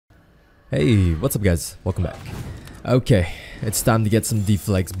Hey, what's up guys? Welcome back. Okay, it's time to get some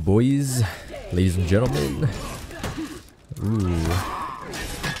deflex, boys. Ladies and gentlemen. Ooh.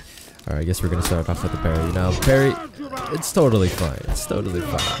 Alright, I guess we're gonna start off with the parry. Now, parry, it's totally fine. It's totally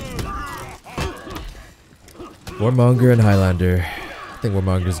fine. Warmonger and Highlander. I think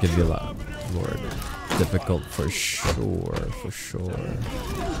Warmonger is gonna be a lot more difficult for sure.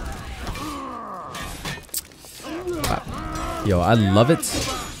 Yo, I love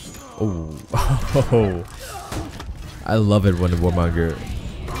it. Oh, I love it when the Warmonger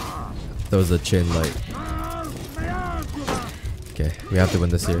throws a chain light. Okay, we have to win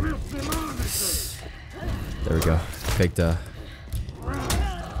this here. There we go. Faked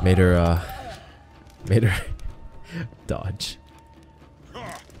made her dodge.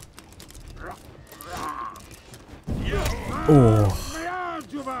 Oh.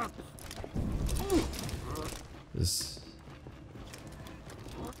 This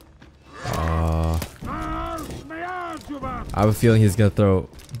I have a feeling he's gonna throw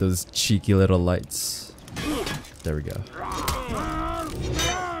those cheeky little lights. There we go.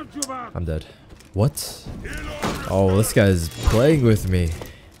 I'm dead. What? Oh, this guy's playing with me.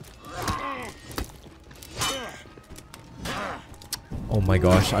 Oh my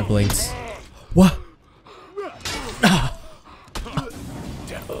gosh, I blinked. What?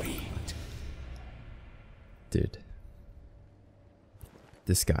 Dude.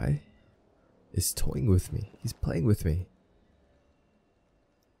 This guy is toying with me. He's playing with me.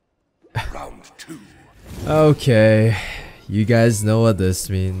 Round 2. Okay, you guys know what this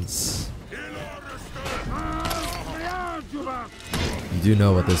means. You do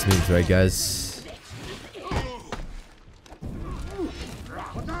know what this means, right, guys?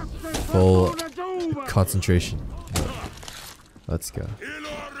 Full concentration. Let's go.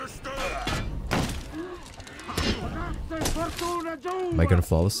 Am I gonna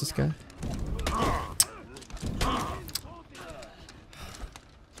flawless this guy?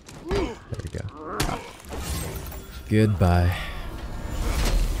 There we go. Goodbye.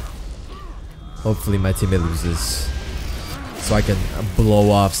 Hopefully my teammate loses, so I can blow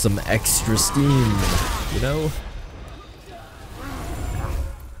off some extra steam, you know?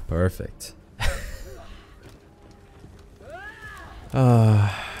 Perfect.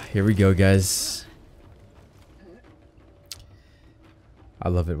 Here we go, guys. I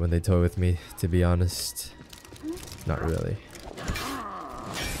love it when they toy with me, to be honest. Not really.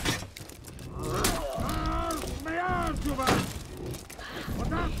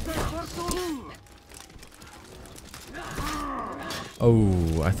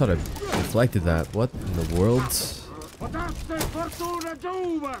 Oh, I thought I deflected that. What in the world? Thought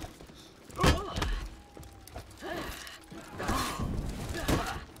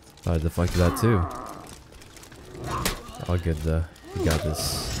I deflected that too. All good though. We got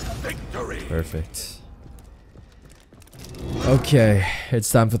this. Perfect. Okay,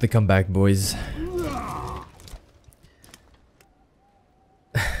 it's time for the comeback, boys.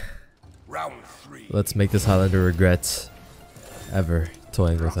 Round 3. Let's make this Highlander regret ever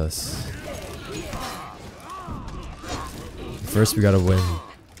toying with us. First, we gotta win.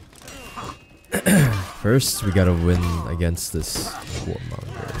 First, we gotta win against this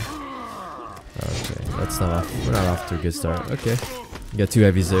Warmonger. Okay, that's not off. We're not off to a good start. Okay, we got 2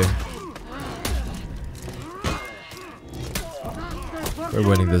 heavies there. We're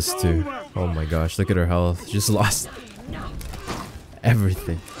winning this too. Oh my gosh, look at her health. Just lost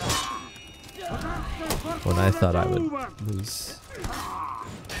everything. When I thought I would lose.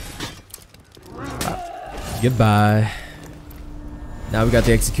 Goodbye. Now we got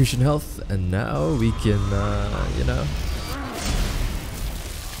the execution health, and now we can, you know,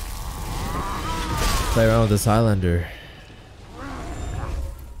 play around with this Highlander.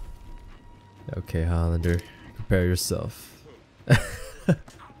 Okay, Highlander, prepare yourself.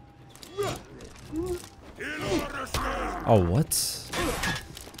 Oh, what?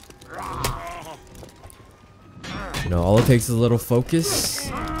 You know, all it takes is a little focus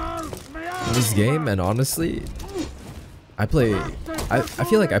in this game, and honestly, I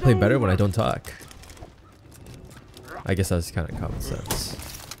feel like I play better when I don't talk. I guess that's kind of common sense.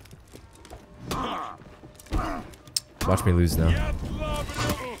 Watch me lose now.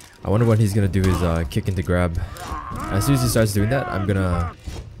 I wonder what he's gonna do his kick into grab. As soon as he starts doing that, I'm gonna...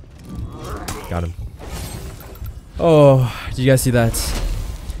 Got him. Oh, did you guys see that?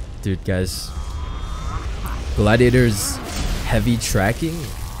 Dude, guys. Gladiator's heavy tracking.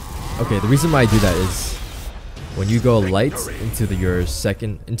 Okay, the reason why I do that is when you go light into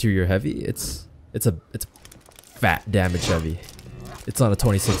your heavy, it's a fat damage heavy. It's not a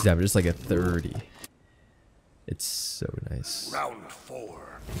 26 damage, it's like a 30. It's so nice. Round 4.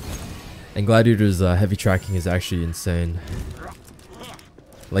 And Gladiator's heavy tracking is actually insane.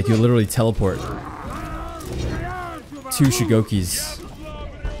 Like you literally teleport 2 Shugokis.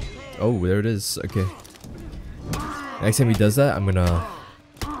 Oh, there it is. Okay. Next time he does that, I'm gonna...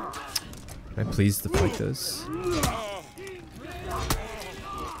 Can I please deflect this?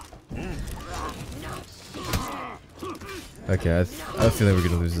 Okay, I have a feeling we're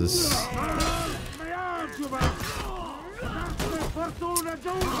gonna lose this.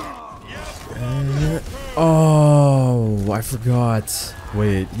 Oh, I forgot.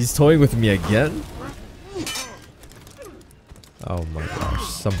 Wait, he's toying with me again? Oh my gosh,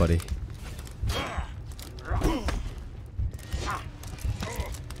 somebody.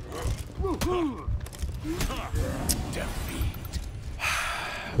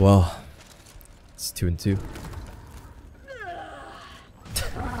 Well, it's 2 and 2.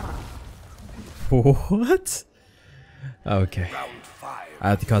 What? Okay. I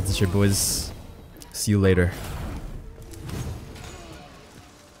have to concentrate, boys. See you later.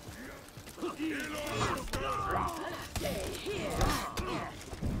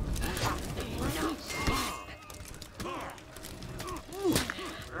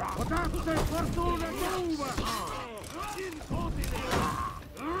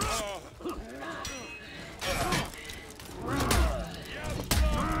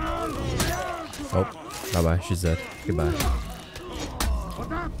 Oh, bye-bye. She's dead. Goodbye.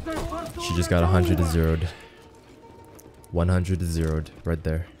 She just got 100 to 0'd. 100 to 0'd right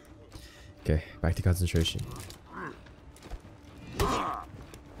there. Okay, back to concentration.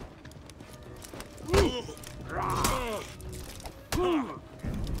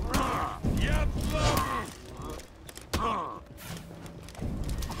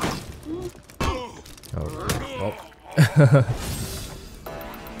 Oh.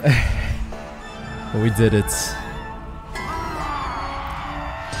 We did it.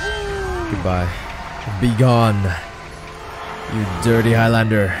 Goodbye. Be gone, you dirty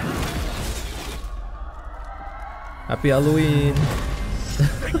Highlander. Happy Halloween.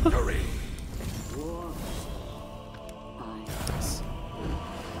 Victory. Nice.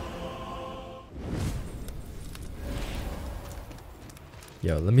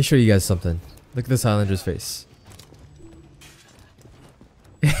 Yo, let me show you guys something. Look at this Highlander's face.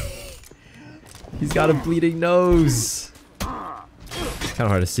 He's got a bleeding nose. It's kind of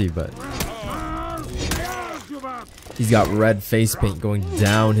hard to see, but he's got red face paint going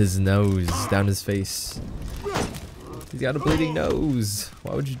down his nose, down his face. He's got a bleeding nose.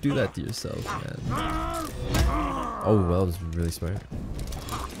 Why would you do that to yourself, man? Oh, well, that was really smart.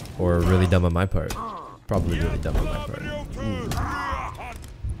 Or really dumb on my part. Probably really dumb on my part. Ooh.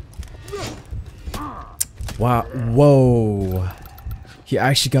 Wow. Whoa. He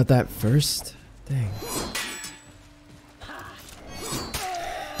actually got that first? Dang.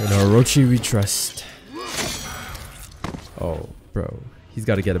 In Orochi we trust. Oh, bro. He's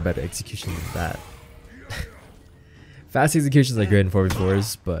got to get a better execution than that. Fast executions are great in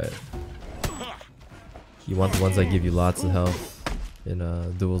 4v4s, but you want the ones that give you lots of health in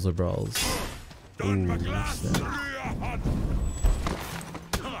duels or brawls. Ooh, snap.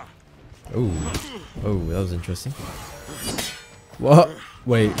 Ooh. Oh, that was interesting. What?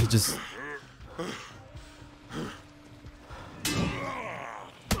 Wait, he just...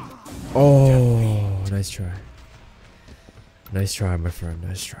 Oh, nice try. Nice try, my friend.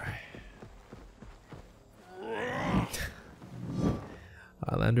 Nice try.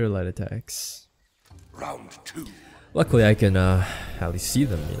 Outlander light attacks. Round 2. Luckily, I can at least see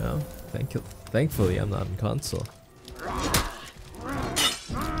them, you know? Thankfully, I'm not in console.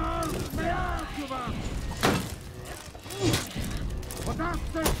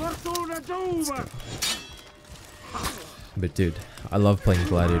 But dude, I love playing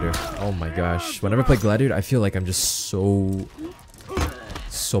Gladiator. Oh my gosh. Whenever I play Gladiator, I feel like I'm just so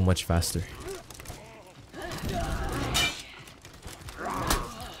much faster.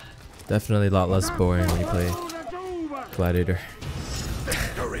 Definitely a lot less boring when you play Gladiator.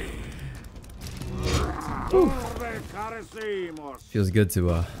 Feels good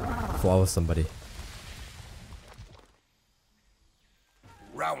to flawless somebody.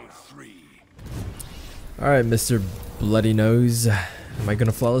 Round 3. Alright, Mr. Bloody Nose. Am I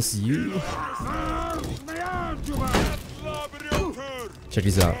gonna flawless you? Check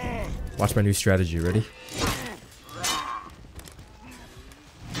these out. Watch my new strategy. Ready?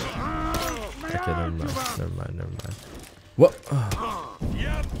 Okay, never mind. What? Oh.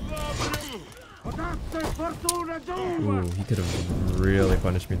 Ooh, he could have really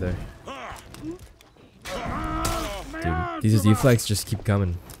punished me there. Dude, these deflects just keep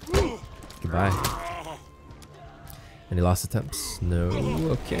coming. Goodbye. Any lost attempts? No.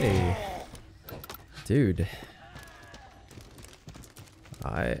 Okay. Dude.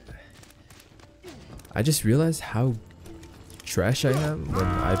 I just realized how trash I am when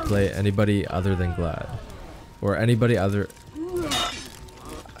I play anybody other than Glad. Or anybody other...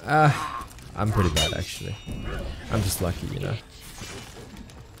 I'm pretty bad actually. I'm just lucky, you know.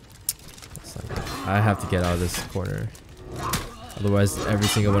 That's not good. I have to get out of this corner. Otherwise, every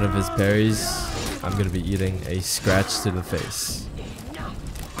single one of his parries, I'm gonna be eating a scratch to the face.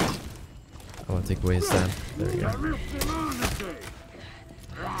 I want to take away his stamp. There we go.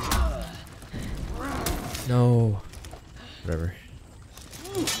 No. Whatever.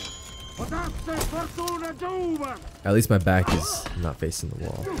 At least my back is not facing the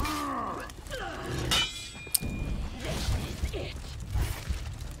wall.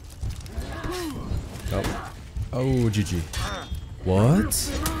 Oh. Oh, GG.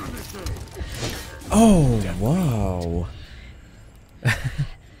 What? Oh, wow.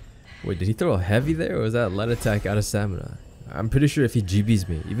 Wait, did he throw a heavy there, or was that a light attack out of stamina? I'm pretty sure if he GBs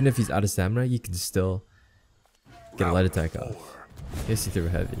me, even if he's out of stamina, you can still get a light attack off. I guess he threw a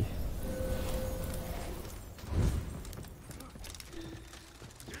heavy.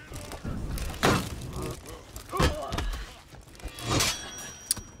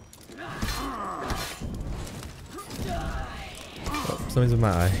 Oh, something's in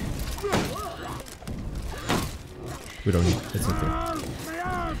my eye. We don't need it. It's okay.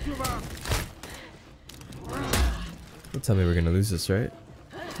 Don't tell me we're gonna lose this, right?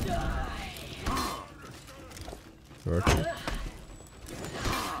 Orochi.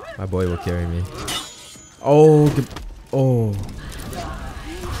 My boy will carry me. Oh, oh.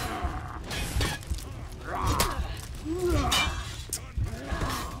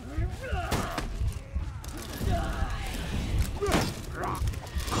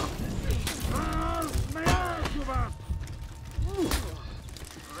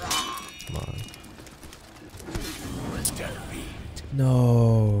 Come on.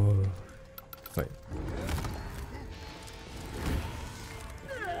 No. Fight.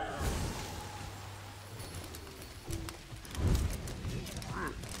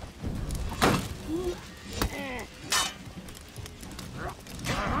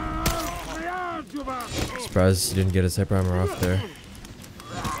 Surprised he didn't get his hyper armor off there.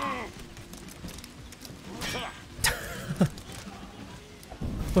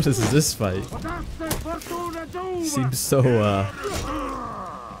 What is this fight? Seems so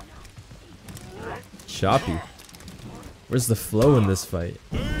choppy. Where's the flow in this fight?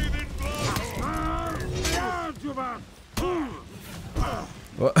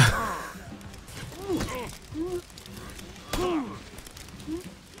 What?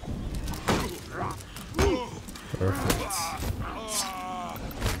 Perfect.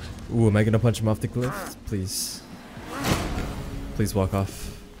 Ooh, am I gonna punch him off the cliff? Please. Please walk off.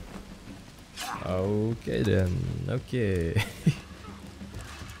 Okay then. Okay.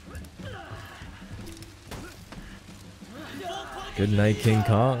 Good night, King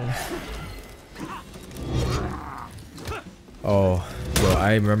Kong. Oh, yo,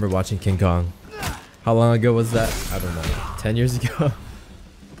 I remember watching King Kong. How long ago was that? I don't know. 10 years ago?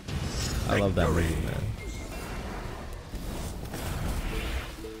 I love that movie, man.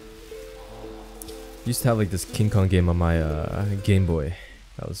 Used to have like this King Kong game on my Game Boy.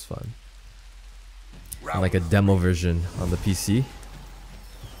 That was fun. And like a demo version on the PC.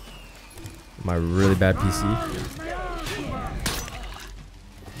 My really bad PC.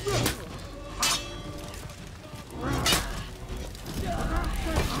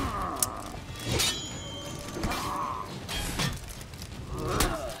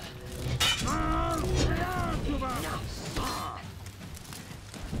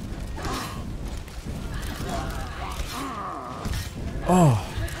 Oh,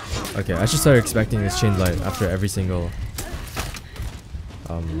 okay. I should start expecting this chain light after every single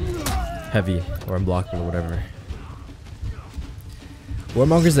heavy or unblockable or whatever.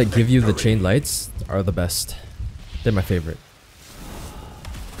 Warmongers that give you the chain lights are the best. They're my favorite.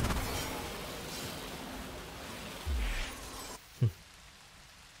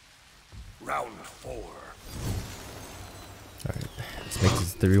 Round 4. Alright, let's make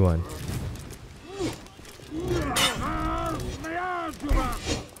this 3-1.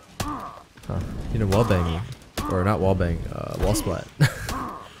 Huh. You know, wall banging. Or not wall bang, wall splat.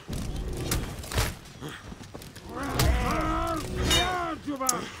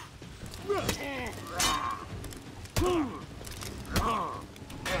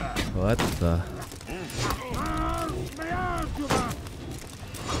 What the?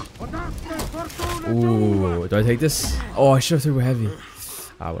 Ooh, do I take this? Oh, I should have threw heavy.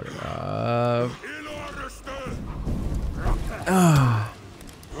 I would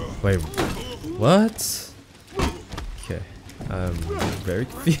wait, What? Okay. I'm very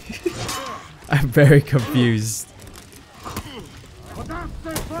confused. I'm very confused.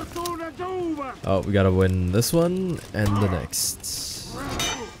 Oh, we gotta win this one and the next.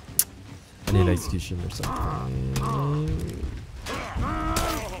 I need execution or something.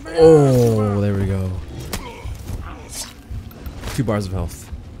 Oh, there we go. 2 bars of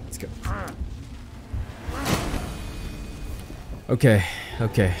health. Let's go. Okay,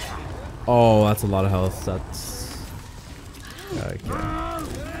 okay. Oh, that's a lot of health. That's okay.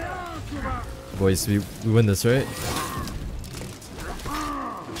 Boys, we win this, right?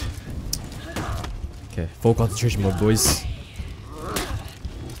 Okay, full concentration mode, boys.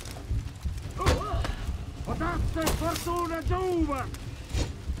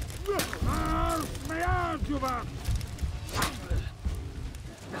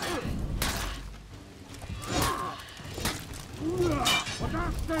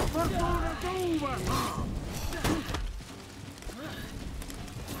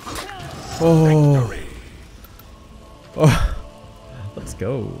 Oh. Oh. Let's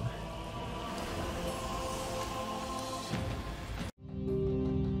go.